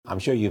I'm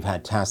sure you've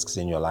had tasks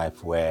in your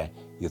life where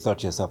you thought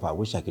to yourself, I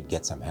wish I could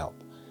get some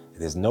help.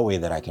 There's no way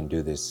that I can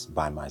do this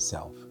by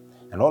myself.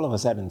 And all of a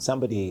sudden,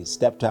 somebody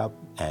stepped up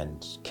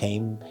and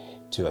came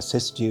to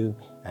assist you.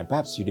 And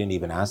perhaps you didn't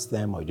even ask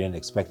them, or you didn't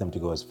expect them to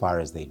go as far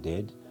as they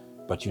did.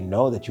 But you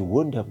know that you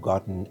wouldn't have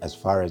gotten as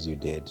far as you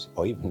did,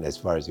 or even as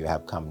far as you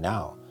have come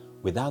now,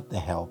 without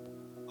the help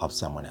of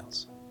someone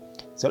else.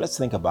 So let's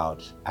think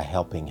about a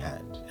helping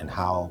hand and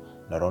how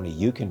not only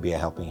you can be a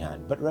helping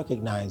hand, but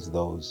recognize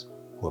those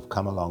who have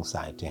come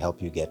alongside to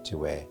help you get to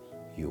where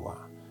you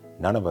are.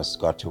 None of us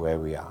got to where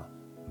we are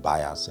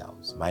by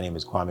ourselves. My name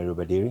is Kwame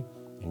Rubadiri,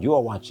 and you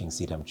are watching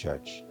CITAM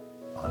Church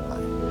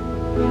Online.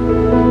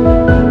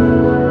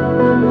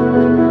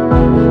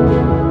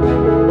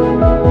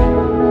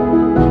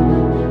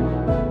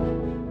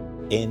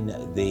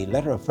 In the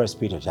letter of 1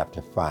 Peter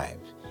chapter 5,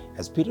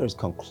 as Peter is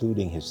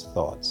concluding his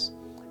thoughts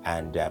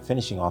and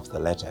finishing off the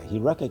letter, he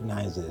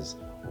recognizes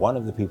one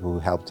of the people who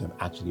helped him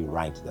actually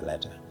write the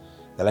letter.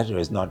 The letter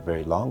is not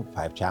very long,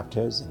 5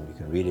 chapters, and you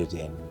can read it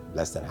in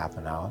less than half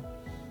an hour.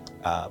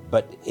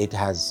 But it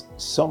has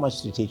so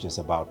much to teach us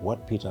about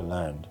what Peter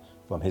learned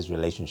from his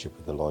relationship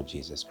with the Lord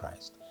Jesus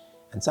Christ.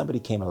 And somebody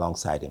came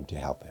alongside him to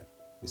help him.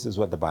 This is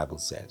what the Bible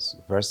says,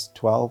 verse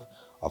 12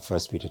 of 1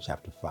 Peter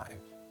chapter 5.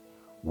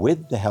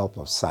 With the help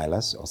of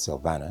Silas or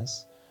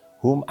Silvanus,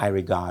 whom I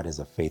regard as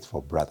a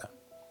faithful brother,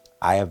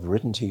 I have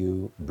written to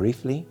you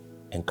briefly,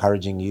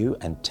 encouraging you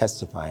and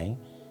testifying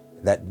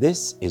that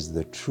this is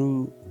the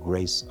true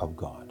grace of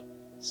God.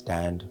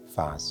 Stand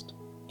fast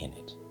in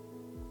it.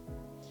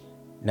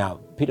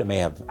 Now, Peter may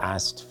have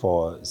asked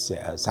for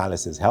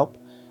Silas's help,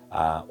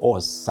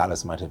 or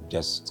Silas might have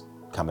just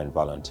come and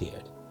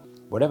volunteered.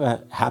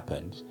 Whatever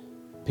happened,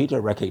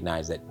 Peter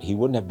recognized that he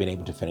wouldn't have been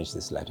able to finish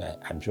this letter.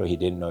 I'm sure he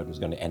didn't know it was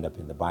going to end up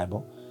in the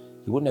Bible.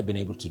 He wouldn't have been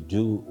able to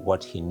do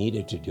what he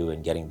needed to do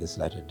in getting this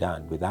letter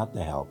done without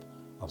the help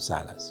of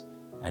Silas.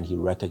 And he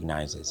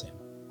recognizes him.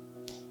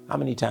 How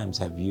many times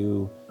have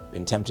you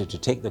been tempted to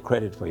take the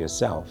credit for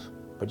yourself,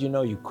 but you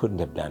know you couldn't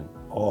have done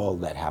all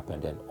that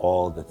happened and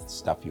all the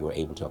stuff you were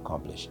able to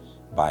accomplish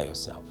by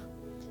yourself?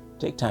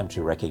 Take time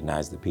to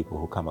recognize the people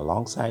who come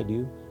alongside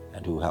you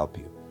and who help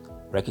you.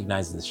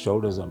 Recognize the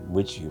shoulders on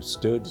which you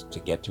stood to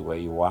get to where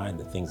you are and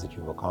the things that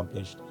you've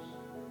accomplished.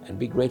 And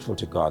be grateful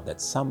to God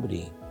that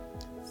somebody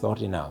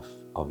thought enough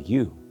of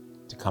you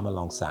to come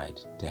alongside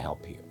to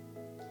help you.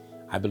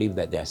 I believe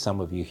that there are some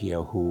of you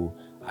here who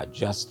are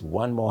just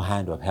one more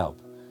hand of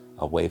help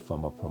away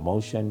from a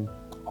promotion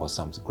or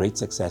some great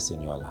success in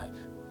your life.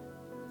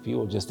 If you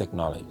will just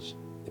acknowledge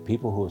the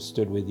people who have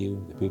stood with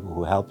you, the people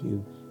who help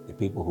you, the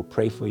people who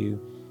pray for you,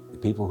 the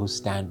people who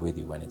stand with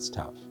you when it's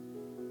tough.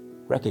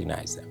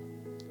 Recognize them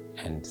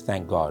and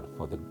thank God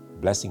for the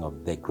blessing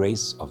of their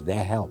grace, of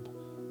their help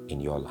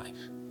in your life.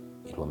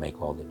 It will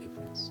make all the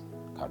difference.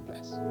 God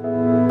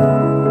bless.